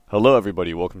Hello,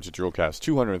 everybody. Welcome to Drillcast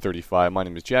 235. My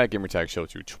name is Jack, Gamertag Show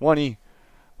 220.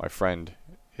 My friend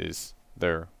is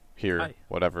there, here, Hi.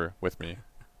 whatever, with me.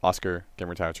 Oscar,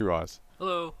 Gamertag 2 Oz.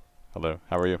 Hello. Hello.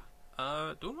 How are you?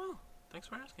 Doing well. Thanks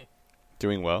for asking.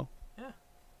 Doing well? Yeah.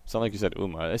 Sound like you said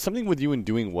Uma. Is something with you and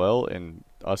doing well and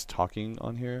us talking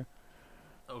on here?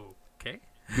 Okay.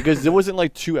 Because there wasn't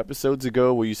like 2 episodes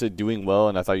ago where you said doing well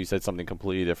and I thought you said something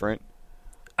completely different.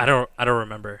 I don't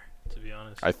remember, to be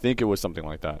honest. I think it was something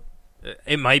like that.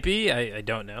 It might be. I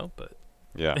don't know, but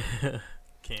Yeah.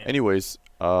 can't. Anyways,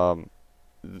 we're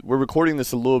recording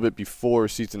this a little bit before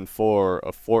Season 4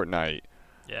 of Fortnite.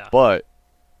 Yeah. But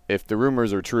if the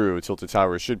rumors are true, Tilted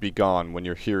Towers should be gone when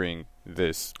you're hearing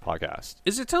this podcast.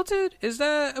 Is it tilted? Is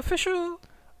that official?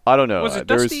 I don't know. Was it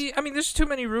Dusty? I mean, there's too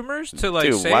many rumors to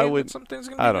Dude, say why that would- something's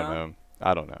gonna be I don't gone. know.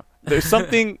 I don't know. There's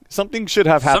something should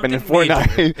have happened in Something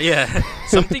Fortnite. major. Yeah.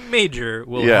 Something major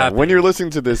will Yeah, happen. when you're listening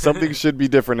to this, something should be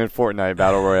different in Fortnite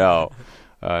Battle Royale.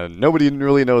 Nobody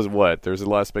really knows what. There's a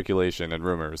lot of speculation and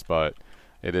rumors, but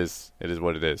it is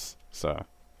what it is. So,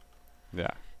 yeah.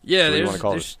 Yeah, So what do you there's, want to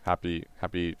call this?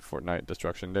 Happy Fortnite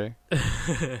Destruction Day?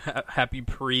 happy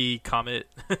pre-comet,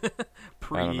 I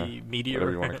don't know. pre-meteor.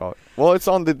 Whatever you want to call it. Well,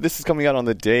 this is coming out on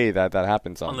the day that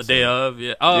happens on. On the so- day of,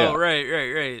 yeah. Oh, Yeah.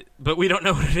 right. But we don't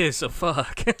know what it is, so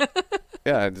fuck.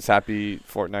 Yeah, it's Happy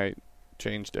Fortnite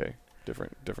Change Day.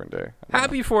 Different day. I don't know.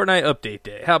 Happy Fortnite Update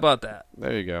Day. How about that?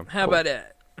 There you go. How Cool. about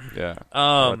that?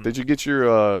 Yeah. Did you get your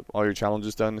all your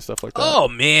challenges done and stuff like that? Oh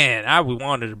man, I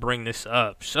wanted to bring this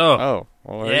up. So, Oh,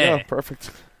 well, there you Yeah. go. Perfect.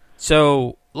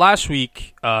 so last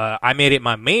week, I made it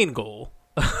my main goal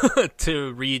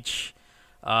to reach,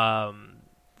 the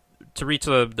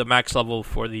max level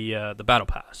for the battle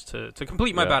pass to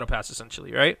complete my Yeah. battle pass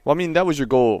essentially, right? Well, I mean, that was your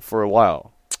goal for a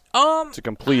while to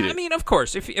complete it. I mean, of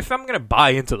course, if I'm gonna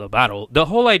buy into the battle, the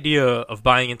whole idea of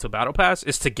buying into Battle Pass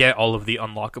is to get all of the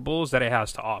unlockables that it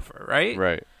has to offer, right?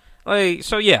 Right. Like,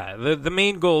 so yeah, the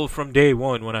main goal from day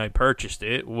one when I purchased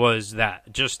it was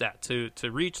just that to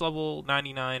reach level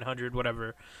 99, 100,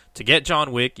 whatever, to get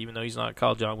John Wick, even though he's not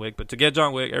called John Wick, but to get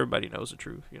John Wick, everybody knows the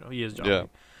truth, he is John Yeah. Wick.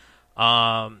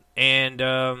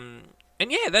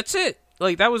 And yeah, that's it.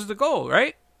 Like, that was the goal,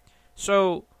 right?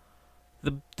 So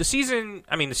the season,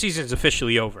 the season's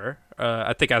officially over.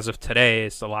 I think as of today,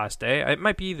 it's the last day. It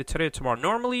might be either today or tomorrow.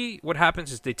 Normally, what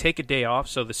happens is they take a day off.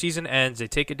 So the season ends, they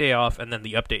take a day off, and then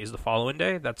the update is the following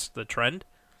day. That's the trend.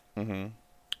 Mm-hmm.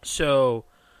 So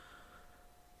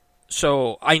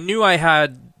I knew I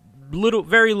had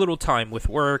very little time with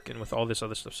work and with all this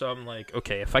other stuff. So I'm like,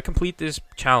 okay, if I complete this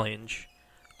challenge,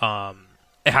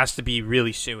 it has to be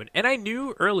really soon. And I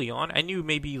knew early on,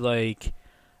 maybe like,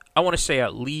 I want to say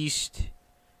at least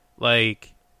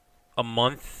like a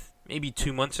month, maybe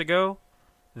 2 months ago,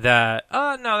 that,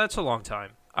 no, that's a long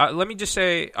time. Let me just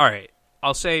say, all right,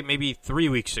 I'll say maybe 3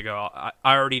 weeks ago, I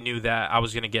already knew that I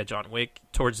was going to get John Wick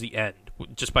towards the end,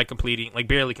 just by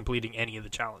barely completing any of the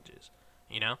challenges,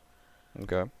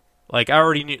 Okay. Like, I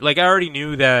already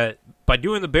knew that by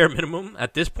doing the bare minimum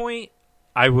at this point,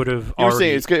 I would have You were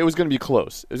already... saying it was going to be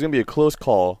close. It was going to be a close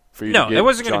call for you to No, get it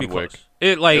wasn't going John to be Wick. close.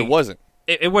 It wasn't.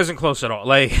 It wasn't close at all.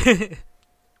 Like,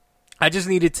 I just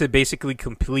needed to basically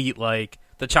complete like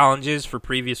the challenges for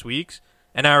previous weeks,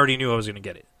 and I already knew I was going to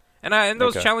get it. And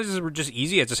those Okay. challenges were just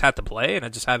easy. I just had to play, and I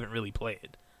just haven't really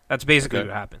played. That's basically Okay.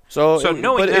 what happened. So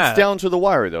knowing but that, it's down to the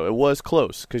wire though. It was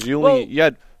close because you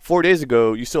had 4 days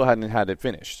ago. You still hadn't had it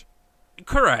finished.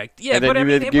 correct. Yeah, and then but you I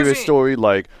mean, had to it give a wasn't story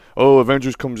like, "Oh,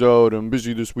 Avengers comes out. I'm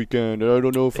busy this weekend. I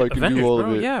don't know if I can Avengers, do all bro.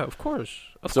 of it." Yeah, of course.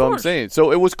 So I'm saying,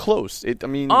 so it was close. You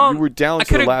were down I to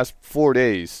the could've- last 4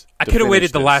 days. I to could have finish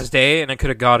waited the this. last day, and I could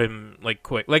have got him like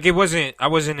quick. Like I wasn't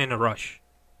in a rush.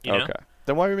 You know? Okay.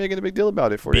 Then why are you making a big deal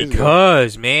about it 4 days ago?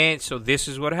 Because, man, so this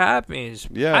is what happens.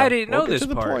 Yeah, I didn't know well, get this to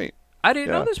the part. point. I didn't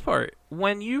Yeah. know this part.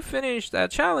 When you finish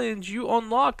that challenge, you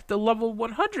unlock the level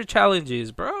 100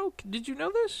 challenges, bro. Did you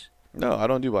know this? No, I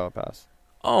don't do Battle Pass.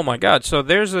 Oh my god, so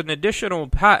there's an additional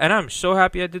pass, and I'm so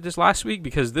happy I did this last week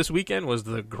because this weekend was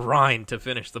the grind to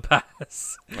finish the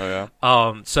pass. Oh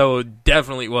yeah. So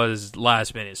definitely was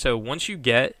last minute. So once you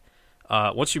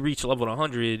reach level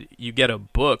 100, you get a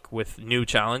book with new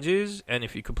challenges, and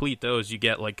if you complete those, you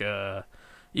get a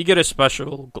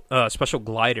special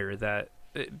glider that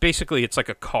basically it's like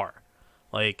a car.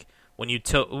 Like when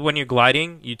you're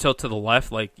gliding, you tilt to the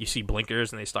left, like you see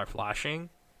blinkers and they start flashing.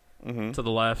 Mm-hmm. To the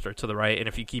left or to the right, and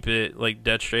if you keep it like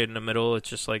dead straight in the middle, it's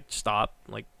just like stop,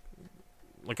 like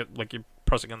you're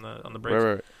pressing on the brakes.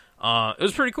 Right. It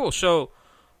was pretty cool. So,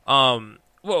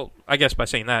 well, I guess by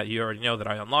saying that, you already know that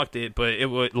I unlocked it, but it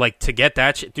would, like, to get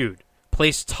that shit, dude,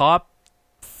 place top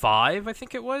 5, I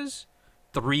think it was,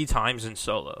 3 times in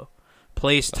solo.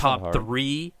 Placed That's not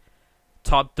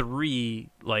top three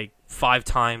like 5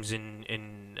 times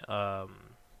in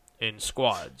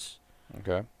squads.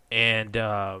 Okay. And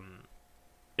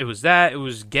it was that. It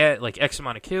was get like X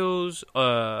amount of kills.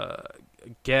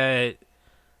 Get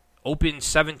open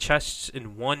 7 chests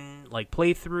in one like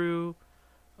playthrough.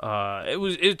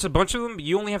 It's a bunch of them.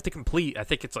 You only have to complete. I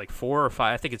think it's like 4 or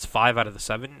 5. I think it's 5 out of the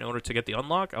 7 in order to get the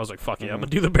unlock. I was like, fuck yeah, I'm gonna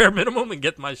do the bare minimum and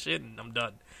get my shit, and I'm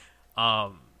done.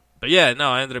 But yeah, no,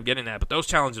 I ended up getting that. But those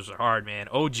challenges are hard, man.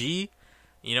 OG,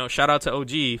 shout out to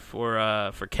OG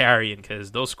for carrying, because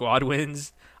those squad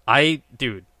wins. I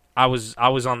was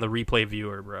on the replay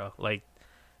viewer, bro. Like,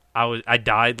 I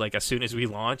died like as soon as we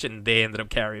launched, and they ended up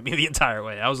carrying me the entire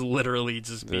way. I was literally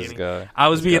just being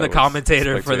a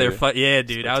commentator for their fun. Yeah,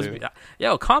 dude.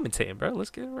 Commentating, bro. Let's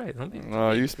get it right.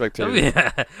 No, you spectator.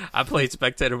 Yeah, I played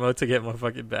spectator mode to get my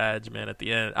fucking badge, man. At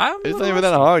the end, it's not even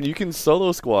that hard. You can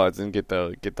solo squads and get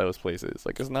those places.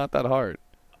 Like, it's not that hard.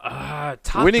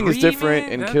 Winning is different,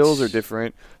 man, and kills are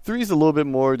different. 3 is a little bit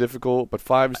more difficult, but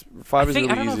 5 is really easy.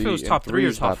 I don't know if it was top 3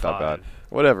 or top 5. Not that bad.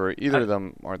 Whatever. Either of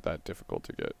them aren't that difficult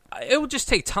to get. It would just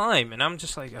take time, and I'm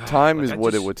just like... time is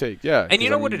what it would take, yeah. And you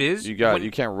know what it is? You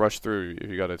can't rush through if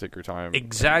you got to take your time.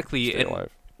 Exactly. And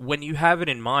when you have it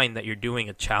in mind that you're doing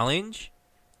a challenge,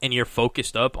 and you're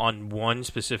focused up on one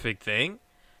specific thing,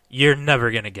 you're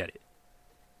never going to get it.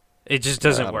 It just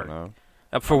doesn't work.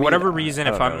 For whatever reason,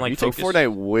 if I'm like focused... You take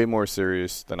Fortnite way more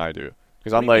serious than I do.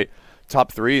 Because I'm like...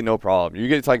 Top 3, no problem. You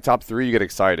get like top 3, you get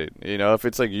excited. If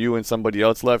it's like you and somebody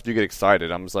else left, you get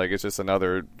excited. I'm just like, it's just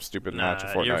another stupid match of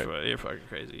Fortnite. You're fucking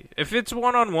crazy. If it's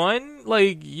 1-on-1,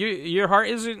 like your heart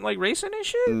isn't like racing and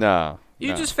shit. No,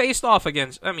 you just faced off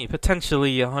against. I mean,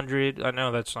 potentially 100. I know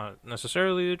that's not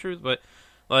necessarily the truth, but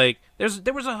like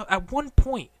at one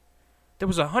point there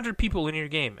was 100 people in your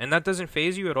game, and that doesn't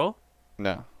faze you at all.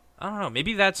 No, I don't know.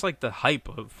 Maybe that's like the hype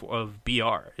of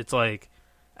BR. It's like.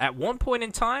 At one point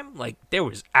in time, like, there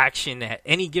was action at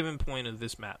any given point of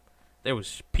this map. There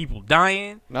was people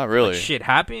dying. Not really. Like, shit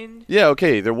happened. Yeah,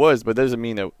 okay, there was, but that doesn't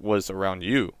mean it was around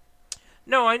you.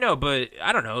 No, I know, but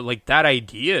I don't know. Like, that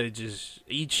idea just,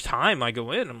 each time I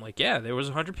go in, I'm like, yeah, there was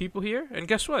 100 people here, and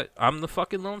guess what? I'm the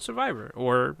fucking lone survivor.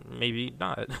 Or maybe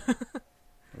not.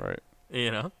 Right.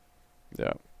 Yeah.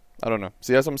 I don't know.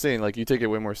 See, that's what I'm saying. Like, you take it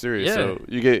way more serious. Yeah. So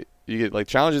you get like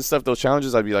challenges stuff. Those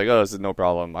challenges, I'd be like, oh, this is no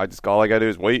problem. All I gotta do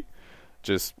is wait.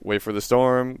 Just wait for the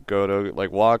storm. Go to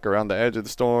like walk around the edge of the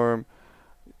storm.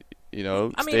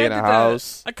 Stay in a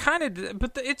house. I kind of did,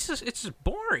 but it's just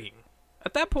boring.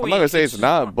 At that point, I'm not gonna say it's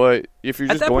not, but if you're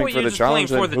just going for the challenge,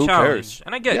 then who cares?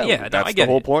 And I get, that's the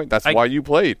whole point. That's why you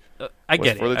played. I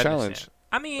get it for the challenge.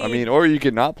 I mean, or you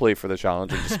could not play for the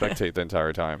challenge and just spectate the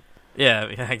entire time.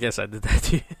 Yeah, I guess I did that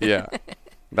too. Yeah.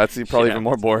 That's probably even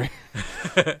more boring.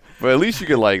 But at least you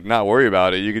could, like, not worry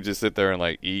about it. You could just sit there and,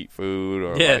 like, eat food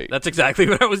or, that's exactly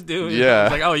what I was doing. Yeah. I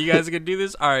was like, oh, you guys are going to do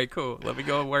this? All right, cool. Let me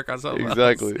go and work on something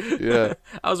Exactly, yeah.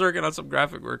 I was working on some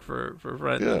graphic work for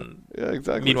friends. Yeah,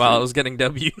 exactly. Meanwhile, I was getting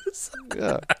W's.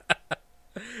 Yeah.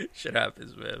 Shit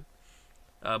happens, man.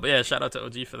 But, yeah, shout out to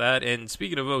OG for that. And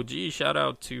speaking of OG, shout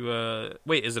out to...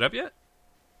 wait, is it up yet?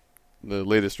 The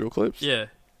latest drill clips? Yeah.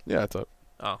 Yeah, it's up.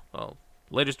 Oh, well.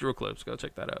 Latest drill clips. Go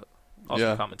check that out.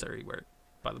 Also commentary work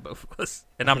by the both of us.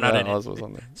 And I'm not in it. Was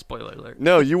on there. Spoiler alert.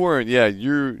 No, you weren't. Yeah,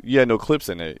 you had no clips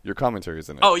in it. Your commentary's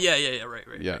in it. Oh, yeah, right.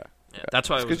 Yeah. That's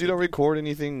why. Because you don't record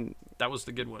anything. That was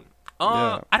the good one.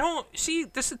 I don't... See,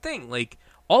 this is the thing. Like,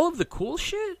 all of the cool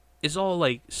shit is all,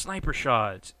 like, sniper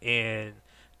shots and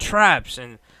traps.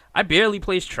 And I barely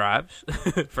place traps,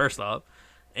 first off.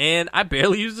 And I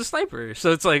barely use the sniper.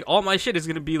 So it's like, all my shit is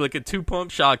going to be like a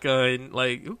 2-pump shotgun.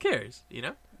 Like, who cares?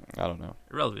 I don't know.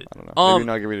 Irrelevant. I don't know. Maybe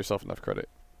you're not giving yourself enough credit.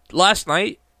 Last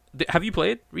night, have you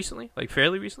played recently? Like,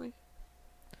 fairly recently?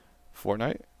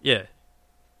 Fortnite? Yeah.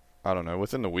 I don't know.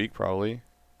 Within the week, probably.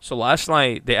 So last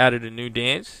night, they added a new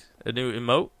dance, a new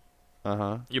emote.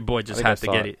 Uh-huh. Your boy just had to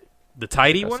get it. The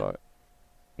Tidy one?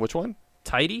 Which one?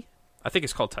 Tidy? I think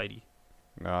it's called Tidy.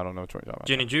 No, I don't know which one you're talking about.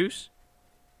 Gin and Juice?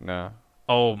 No.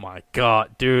 Oh my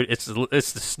god, dude! It's the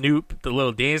Snoop, the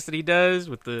little dance that he does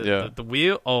with the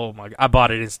wheel. Oh my god, I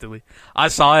bought it instantly. I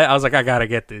saw it, I was like, I gotta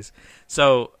get this.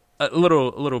 So a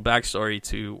little backstory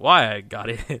to why I got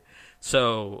it.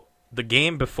 So the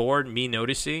game before me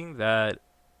noticing that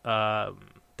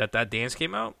that dance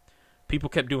came out, people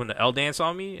kept doing the L dance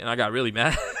on me, and I got really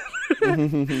mad.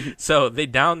 So they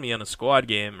downed me on a squad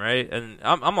game, right? And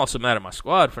I'm also mad at my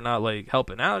squad for not like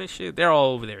helping out and shit. They're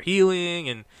all over there healing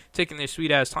and taking their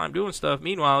sweet ass time doing stuff.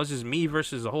 Meanwhile, it's just me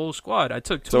versus the whole squad. I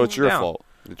took two. So it's your down. fault.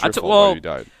 It's your fault why you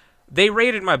died. They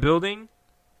raided my building,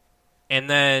 and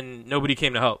then nobody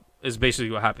came to help. Is basically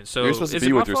what happened. So you're supposed to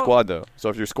be with your squad though. So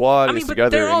if your squad is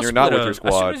together and you're not with your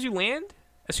squad, as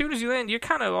soon as you land, you're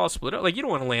kind of all split up. Like you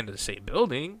don't want to land in the same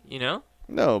building, you know?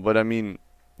 No, but I mean,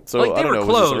 so like, I don't know.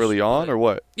 Was this early on or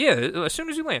what? Yeah, as soon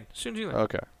as you land.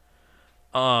 Okay.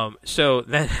 So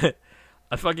then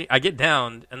I get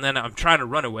down and then I'm trying to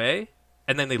run away,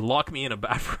 and then they lock me in a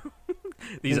bathroom.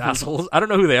 These assholes. I don't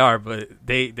know who they are, but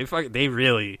they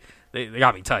really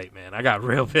got me tight, man. I got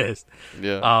real pissed.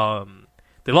 Yeah.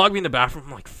 They logged me in the bathroom.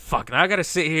 I'm like, fuck, now I gotta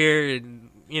sit here and,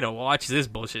 watch this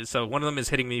bullshit. So one of them is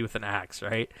hitting me with an axe,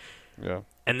 right? Yeah.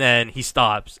 And then he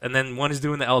stops. And then one is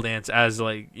doing the L dance as,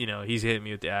 like, he's hitting me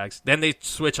with the axe. Then they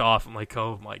switch off. I'm like,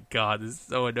 oh, my God, this is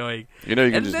so annoying. You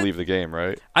can just leave the game,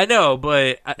 right? I know,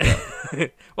 but...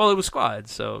 well, it was squad,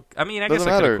 so... I mean, I guess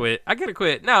I could have quit. I could have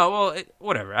quit. No, well,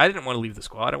 whatever. I didn't want to leave the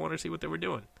squad. I wanted to see what they were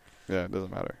doing. Yeah, it doesn't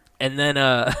matter. And then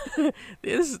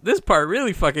this part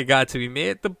really fucking got to me,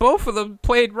 man. Both of them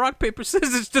played rock, paper,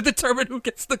 scissors to determine who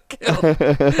gets the kill.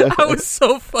 I was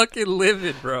so fucking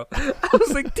livid, bro. I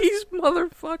was like, these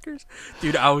motherfuckers.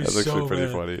 Dude, I was so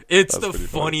pretty funny. It's the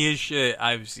funniest shit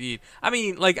I've seen. I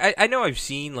mean, like, I know I've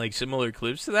seen, like, similar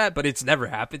clips to that, but it's never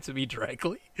happened to me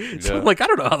directly. So I'm like, I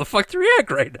don't know how the fuck to react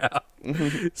right now.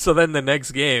 So then the next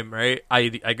game, right, I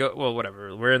go, well,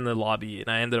 whatever. We're in the lobby,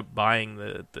 and I ended up buying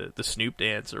the Snoop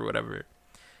dance or whatever.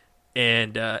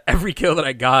 And every kill that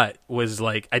I got was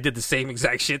like, I did the same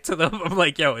exact shit to them. I'm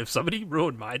like, yo, if somebody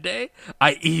ruined my day,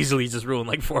 I easily just ruined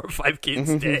like 4 or 5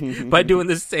 kids' day by doing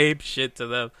the same shit to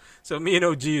them. So me and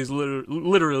OG is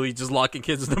literally just locking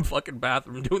kids in the fucking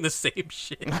bathroom doing the same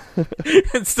shit.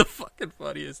 It's the fucking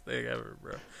funniest thing ever,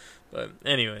 bro. But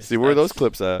anyway. See, where are those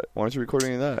clips at? Why aren't you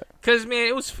recording that? Because,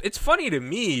 man, it's funny to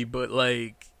me, but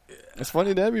like... It's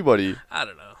funny to everybody. I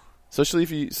don't know. Especially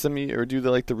if you send me or do the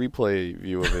replay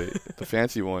view of it, the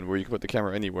fancy one where you can put the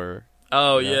camera anywhere.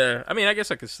 Oh yeah. I mean, I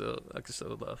guess I could still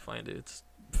find it. It's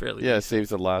fairly it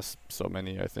saves the last so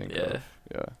many, I think. Yeah.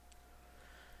 Yeah.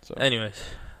 So. Anyways.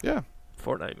 Yeah.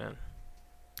 Fortnite, man.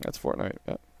 That's Fortnite.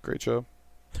 Yeah. Great show.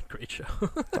 Great show.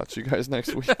 Talk to you guys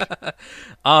next week.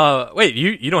 Wait,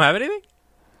 you don't have anything?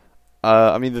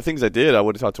 I mean, the things I did, I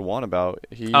would have talked to Juan about.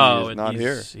 He's not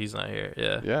here. He's not here.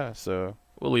 Yeah. Yeah. So.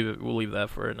 We'll leave that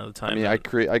for another time. I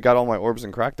mean, I got all my orbs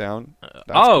in Crackdown.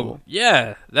 Cool.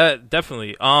 Yeah, that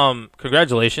definitely.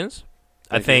 Congratulations.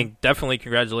 I think definitely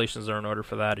congratulations are in order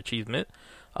for that achievement.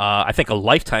 I think a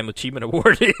lifetime achievement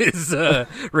award is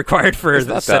required for it's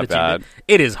not that bad.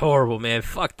 It is horrible, man.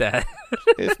 Fuck that.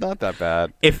 It's not that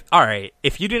bad.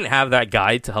 If you didn't have that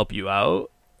guide to help you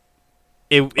out,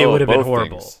 it would have been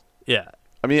horrible. Things. Yeah.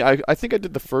 I mean, I think I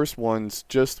did the first ones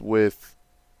just with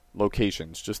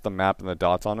locations, just the map and the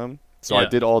dots on them. So I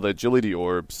did all the agility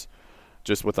orbs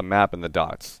just with the map and the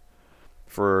dots.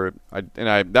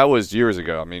 That was years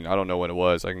ago. I mean, I don't know when it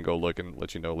was. I can go look and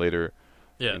let you know later.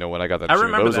 Yeah. When I got that. I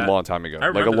remember that was a long time ago.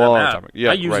 Like a long time ago.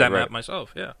 Yeah, I used that map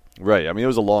myself. Yeah. Right. I mean, it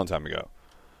was a long time ago.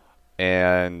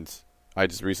 And I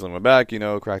just recently went back.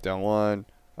 Crackdown 1.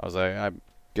 I was like, I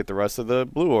get the rest of the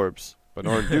blue orbs, but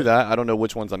in order to do that, I don't know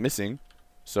which ones I'm missing.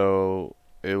 So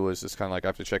it was just kind of like I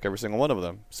have to check every single one of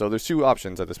them. So there's 2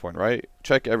 options at this point, right?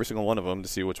 Check every single one of them to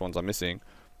see which ones I'm missing,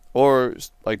 or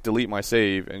delete my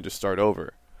save and just start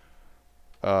over.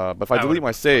 But if I delete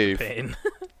my save,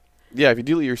 yeah, if you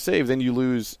delete your save, then you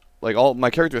lose all my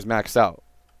characters maxed out,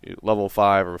 level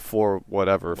 5 or 4,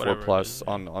 whatever 4+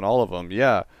 on all of them.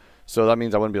 Yeah, so that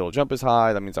means I wouldn't be able to jump as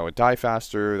high. That means I would die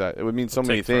faster. That it would mean so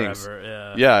many things.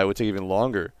 Forever, yeah, it would take even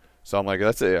longer. So I'm like,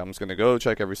 that's it. I'm just gonna go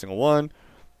check every single one.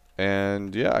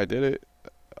 And yeah, I did it.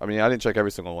 I mean, I didn't check every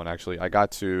single one, actually. I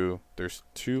got to, there's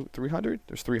 300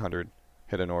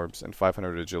 hidden orbs and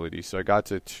 500 agility. So I got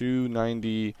to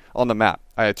 290 on the map.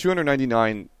 I had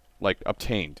 299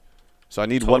 obtained. So I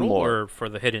need total one more. Or for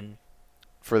the hidden?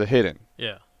 For the hidden.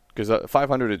 Yeah. Because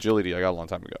 500 agility I got a long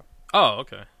time ago. Oh,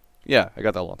 okay. Yeah, I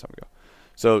got that a long time ago.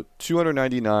 So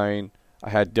 299 I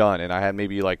had done, and I had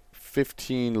maybe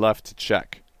 15 left to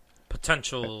check.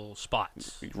 Potential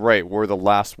spots. Right, where the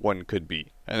last one could be.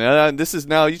 And this is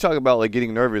now, you talk about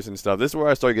getting nervous and stuff. This is where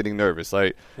I started getting nervous.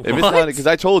 If it's not, because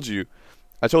I told you,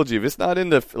 if it's not in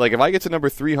the, if I get to number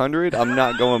 300, I'm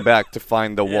not going back to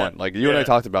find the one. You and I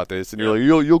talked about this, and you're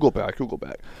like, you'll go back. I'm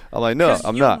like, no,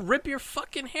 I'm not. Rip your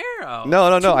fucking hair out. No,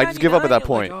 I just give up at that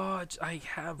point. I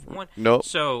have one. No.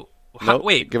 So,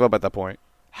 wait. Give up at that point.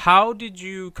 How did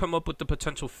you come up with the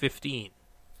potential 15?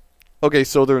 Okay,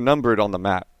 so they're numbered on the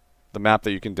map. The map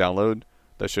that you can download,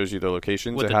 that shows you the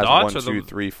locations. With it the has dots 1, 2,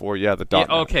 3, 4. Yeah, the dot.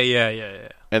 Yeah, okay, yeah.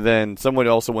 And then someone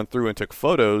also went through and took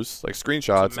photos, like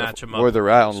screenshots of where they're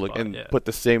at, and put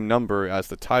the same number as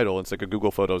the title. It's like a Google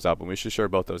Photos album. We should share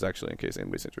both those actually in case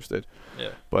anybody's interested.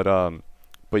 Yeah.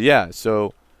 But yeah,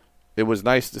 so it was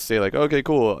nice to say like, okay,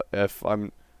 cool. If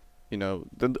I'm,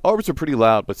 the orbs are pretty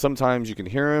loud, but sometimes you can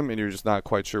hear them and you're just not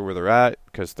quite sure where they're at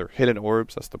because they're hidden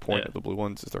orbs. That's the point of the blue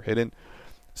ones, is they're hidden.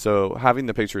 So having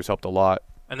the pictures helped a lot.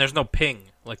 And there's no ping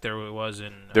like there was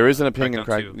in. There isn't a ping in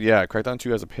Crackdown 2. Yeah, Crackdown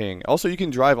 2 has a ping. Also, you can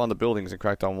drive on the buildings in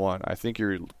Crackdown 1. I think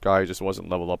your guy just wasn't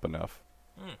leveled up enough.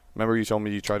 Remember you told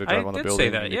me you tried to drive on the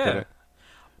building? I did say that, yeah. Couldn't.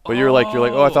 But you're like,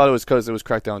 oh, I thought it was because it was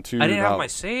Crackdown 2. I didn't have my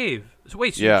save. So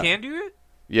wait, so you can do it?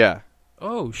 Yeah.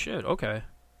 Oh shit. Okay.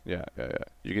 Yeah.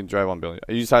 You can drive on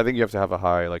buildings. I think you have to have a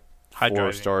high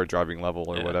 4-star driving level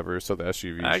or whatever, so the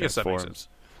SUV I guess transforms. that makes sense.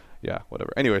 Yeah,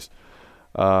 whatever. Anyways,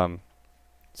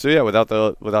 so yeah, without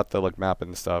the map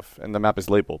and stuff, and the map is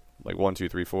labeled 1, 2,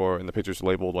 3, 4, and the pictures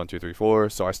labeled 1, 2, 3, 4.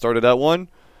 So I started at 1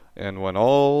 and went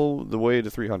all the way to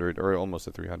 300, or almost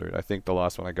to 300. I think the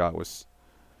last one I got was,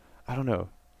 I don't know.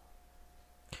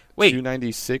 Wait,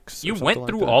 296. You went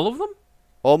through all of them?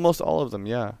 Almost all of them,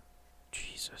 yeah.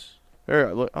 Jesus.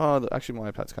 Here, look. Oh, actually,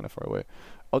 my iPad's kind of far away.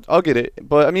 I'll get it.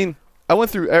 But I mean,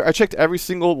 I checked every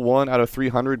single one out of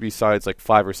 300 besides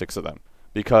 5 or 6 of them.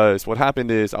 Because what happened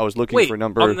is I was looking for a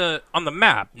number on the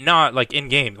map, not in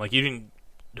game. You didn't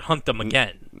hunt them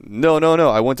again. No.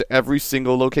 I went to every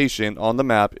single location on the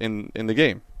map in the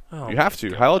game. Oh, you have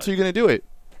to. How else are you gonna do it?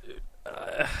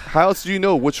 How else do you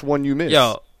know which one you missed?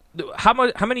 Yo, how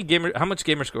much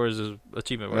gamer score is this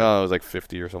achievement? No, it was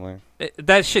 50 or something.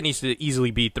 That shit needs to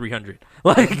easily beat 300.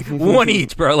 One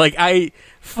each, bro.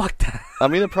 Fuck that. I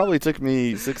mean, it probably took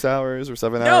me 6 hours or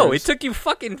 7 hours. No, it took you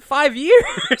fucking 5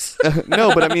 years.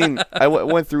 No, but I mean, I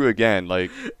went through again,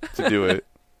 to do it.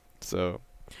 So.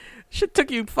 Shit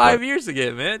took you 5 years to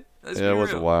get, man. It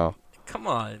was a while. Come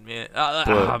on, man.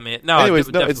 Man. No, anyways,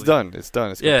 it's done. It's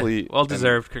done. It's complete. Well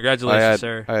deserved. Congratulations,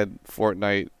 sir. I had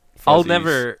Fortnite. I'll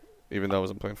never. Even though I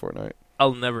wasn't playing Fortnite.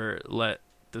 I'll never let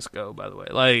this go, by the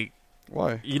way.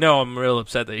 Why? I'm real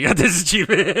upset that you got this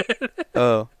achievement.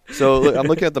 Oh. So, look, I'm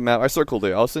looking at the map. I circled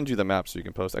it. I'll send you the map so you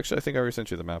can post. Actually, I think I already sent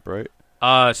you the map, right?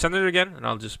 Send it again, and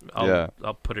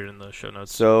I'll put it in the show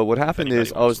notes. So, what happened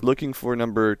is I was looking for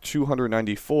number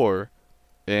 294,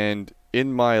 and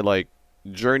in my,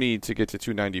 journey to get to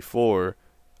 294,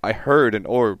 I heard an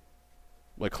orb,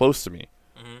 close to me.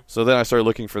 Mm-hmm. So then I started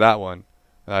looking for that one.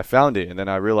 And I found it, and then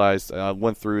I realized, I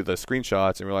went through the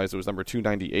screenshots and realized it was number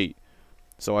 298.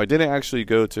 So I didn't actually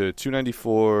go to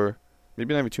 294,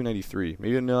 maybe not even 293.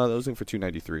 Maybe, no, I was looking for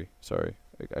 293. Sorry.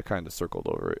 I kind of circled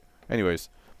over it. Anyways,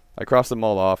 I crossed them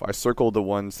all off. I circled the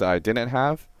ones that I didn't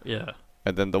have. Yeah.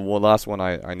 And then the last one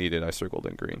I needed, I circled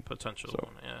in green. Potential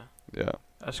one, yeah. Yeah.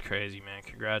 That's crazy, man.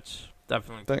 Congrats.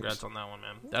 Definitely congrats on that one,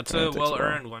 man. That's a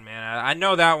well-earned one, man. I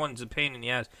know that one's a pain in the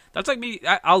ass. That's like me.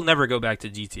 I'll never go back to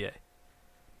GTA.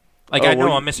 I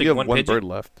know I'm missing one pidgin. Bird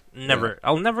left. Never. Yeah.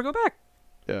 I'll never go back.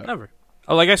 Yeah. Never.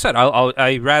 Like I said,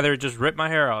 I'd rather just rip my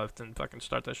hair off than fucking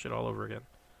start that shit all over again.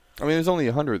 I mean, it's only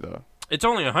 100 though. It's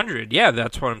only 100. Yeah,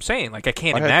 that's what I'm saying. I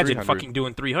can't imagine fucking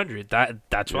doing 300.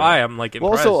 That's why I'm impressed.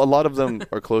 Well, also a lot of them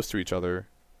are close to each other,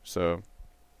 so.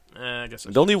 I guess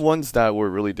the only ones that were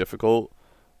really difficult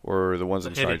were the ones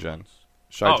in Shy-Gen.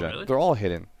 Shy-Gen. Really? They're all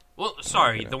hidden. Well,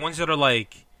 sorry, the ones that are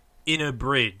in a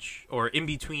bridge or in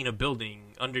between a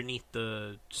building underneath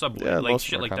the subway, most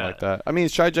shit like that. I mean,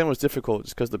 Shy-Gen was difficult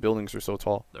just because the buildings are so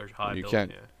tall. They're high. You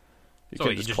can't. You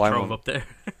can't just climb drove them. up there.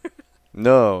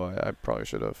 No, I probably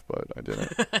should have, but I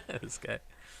didn't. This guy.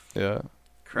 Yeah.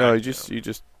 No, you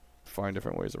just find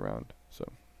different ways around. So,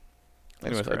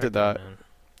 anyways, I did that. Man.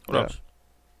 What else?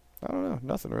 I don't know.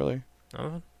 Nothing really.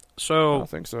 So I don't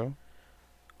think so.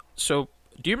 So,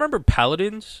 do you remember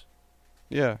Paladins?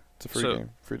 Yeah, it's a free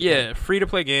game. Free to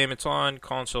play game. It's on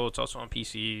console. It's also on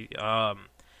PC.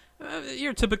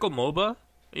 Your typical MOBA,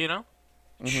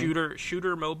 shooter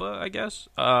MOBA, I guess.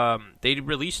 They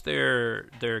released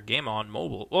their game on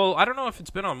mobile. Well, I don't know if it's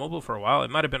been on mobile for a while.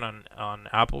 It might have been on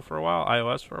Apple for a while,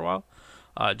 iOS for a while.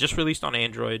 Just released on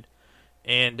Android,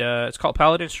 and it's called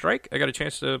Paladin Strike. I got a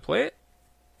chance to play it,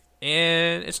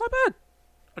 and it's not bad.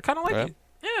 I kind of like it.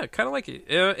 Yeah, kind of like it.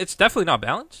 It's definitely not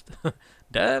balanced.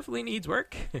 Definitely needs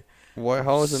work. Why?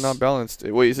 How is it not balanced?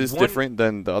 Wait, is this different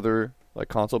than the other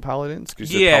console Paladins?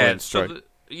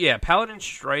 Yeah, Paladin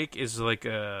Strike is like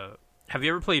a. Have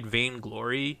you ever played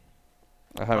Vainglory?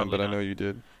 I haven't, but I know you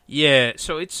did. Yeah,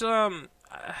 so it's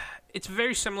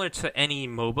very similar to any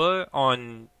MOBA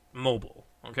on mobile.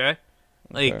 Okay,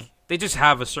 they just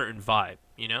have a certain vibe,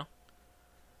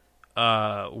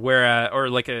 They're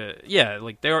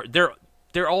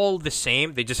all the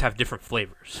same. They just have different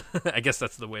flavors. I guess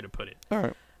that's the way to put it. All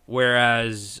right.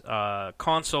 Whereas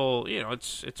console,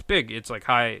 it's big. It's like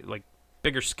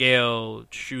bigger scale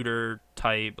shooter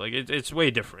type. Like it's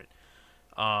way different.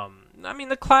 I mean,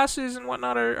 the classes and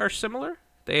whatnot are similar.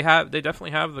 They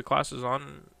definitely have the classes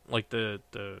on, like the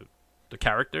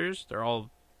characters. They're all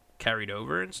carried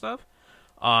over and stuff.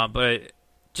 But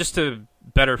just to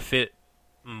better fit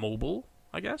mobile,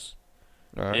 I guess.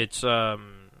 All right. It's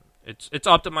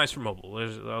optimized for mobile.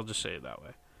 I'll just say it that way.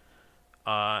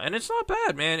 And it's not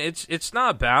bad, man. It's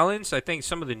not balanced. I think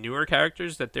some of the newer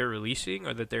characters that they're releasing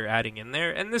or that they're adding in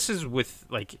there, and this is with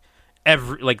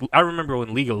I remember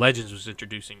when League of Legends was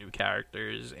introducing new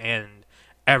characters, and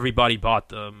everybody bought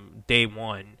them day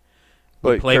one.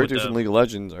 But characters in League of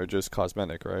Legends are just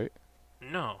cosmetic, right?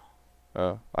 No.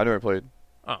 I never played.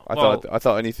 Oh, I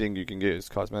thought anything you can get is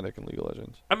cosmetic in League of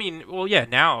Legends. I mean, well, yeah,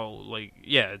 now,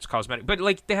 it's cosmetic. But,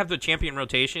 they have the champion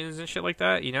rotations and shit like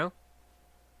that,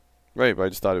 Right, but I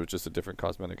just thought it was just a different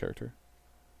cosmetic character.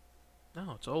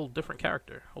 No, it's a whole different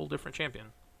character. Whole different champion.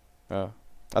 I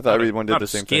thought everyone did the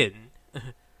same thing.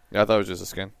 Yeah, I thought it was just a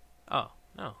skin. Oh,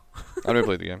 no. I never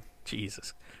played the game.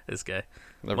 Jesus, this guy.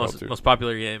 Most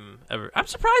popular game ever. I'm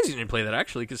surprised you didn't play that,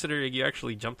 actually, considering you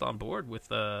actually jumped on board with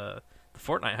the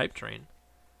Fortnite hype train.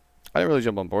 I didn't really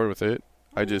jump on board with it.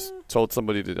 I just told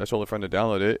I told a friend to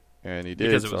download it, and he did.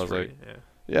 Because it was I was free,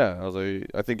 like, I was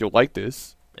like, I think you'll like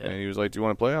this. Yeah. And he was like, do you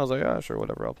want to play? I was like, yeah, sure,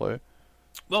 whatever, I'll play.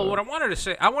 Well, what I wanted to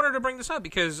say, I wanted to bring this up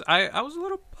because I was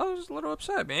a little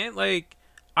upset, man. Like,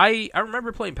 I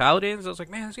remember playing Paladins. I was like,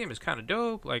 man, this game is kind of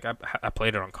dope. Like, I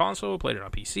played it on console, played it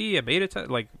on PC, I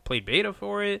played beta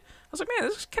for it. I was like, man,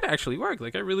 this can actually work.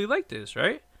 Like, I really like this,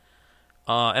 right?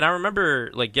 And I remember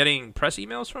getting press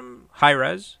emails from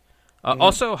Hi-Rez.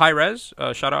 Also, Hi-Rez,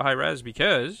 shout out Hi-Rez,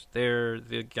 because they're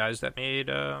the guys that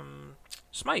made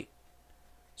Smite.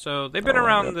 So they've been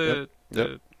around they've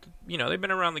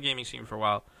been around the gaming scene for a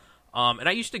while. And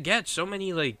I used to get so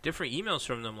many different emails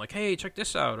from them, like, hey, check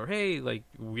this out, or hey,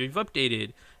 we've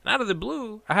updated. And out of the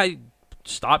blue, I had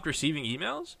stopped receiving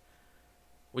emails,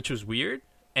 which was weird.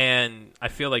 And I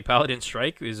feel like Paladin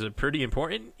Strike is a pretty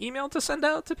important email to send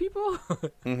out to people.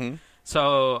 Mm-hmm.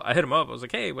 So I hit them up. I was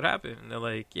like, hey, what happened? And they're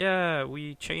like, yeah,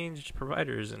 we changed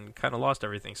providers and kind of lost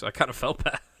everything. So I kind of felt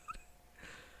bad.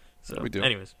 So,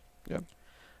 anyways. Yeah.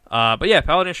 But yeah,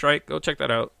 Paladin Strike, go check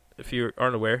that out. If you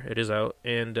aren't aware, it is out.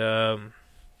 And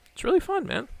it's really fun,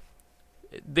 man.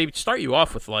 They start you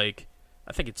off with, I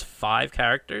think it's 5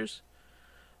 characters.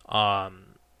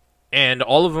 And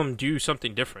all of them do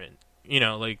something different.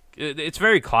 It's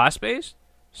very class-based.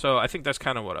 So I think that's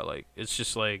kind of what I like. It's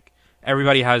just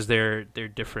everybody has their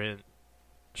different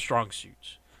strong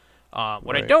suits.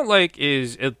 What I don't like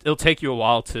is it'll take you a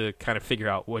while to kind of figure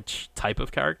out which type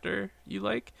of character you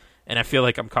like. And I feel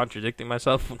like I'm contradicting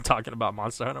myself when talking about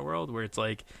Monster Hunter World, where it's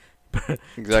 20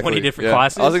 different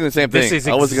classes. I was thinking the same thing. This is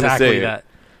exactly that.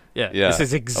 Yeah, this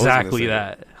is exactly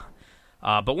that.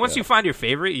 But once you find your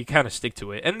favorite, you kind of stick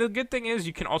to it. And the good thing is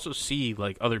you can also see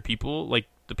other people,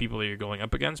 the people that you're going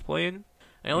up against playing.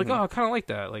 And you're oh, I kind of like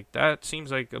that. That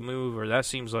seems like a move, or that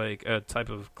seems like a type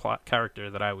of character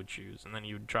that I would choose. And then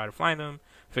you would try to find them,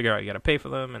 figure out you got to pay for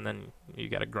them, and then you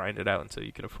got to grind it out until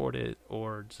you can afford it,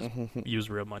 or just use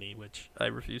real money, which I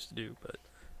refuse to do. But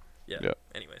yeah.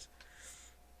 Anyways,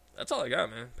 that's all I got,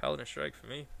 man. Paladin Strike for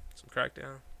me. Some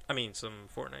Crackdown. Some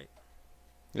Fortnite.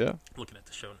 Yeah. Looking at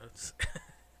the show notes.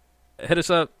 Hit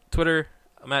us up, Twitter.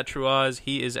 I'm at Truaz.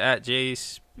 He is at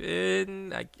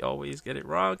JSpin. I always get it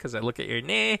wrong because I look at your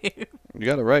name. You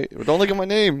got it right. But don't look at my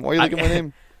name. Why are you looking at my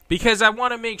name? Because I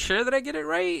want to make sure that I get it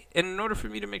right. And in order for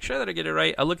me to make sure that I get it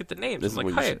right, I look at the names. This is what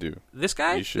you should do. This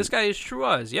guy is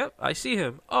Truaz. Yep, I see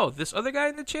him. Oh, this other guy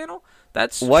in the channel?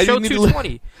 That's Show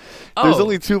 220. There's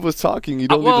only 2 of us talking. You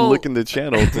don't need to look in the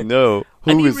channel to know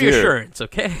who is here. I need reassurance,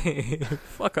 okay?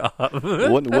 Fuck off.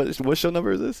 What show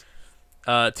number is this?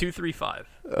 235.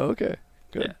 Okay.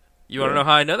 Good. Yeah. You want to know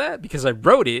how I know that? Because I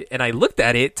wrote it and I looked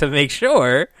at it to make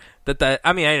sure that I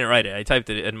didn't write it. I typed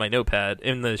it in my notepad,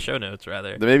 in the show notes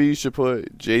rather. Then maybe you should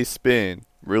put JSpin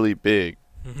really big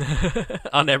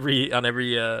on every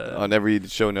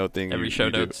show note thing. Every show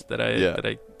notes that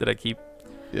I keep.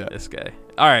 Yeah. This guy.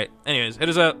 All right. Anyways, hit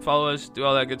us up, follow us, do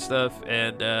all that good stuff,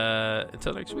 and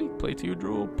until next week, play to your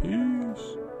drool.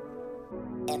 Peace.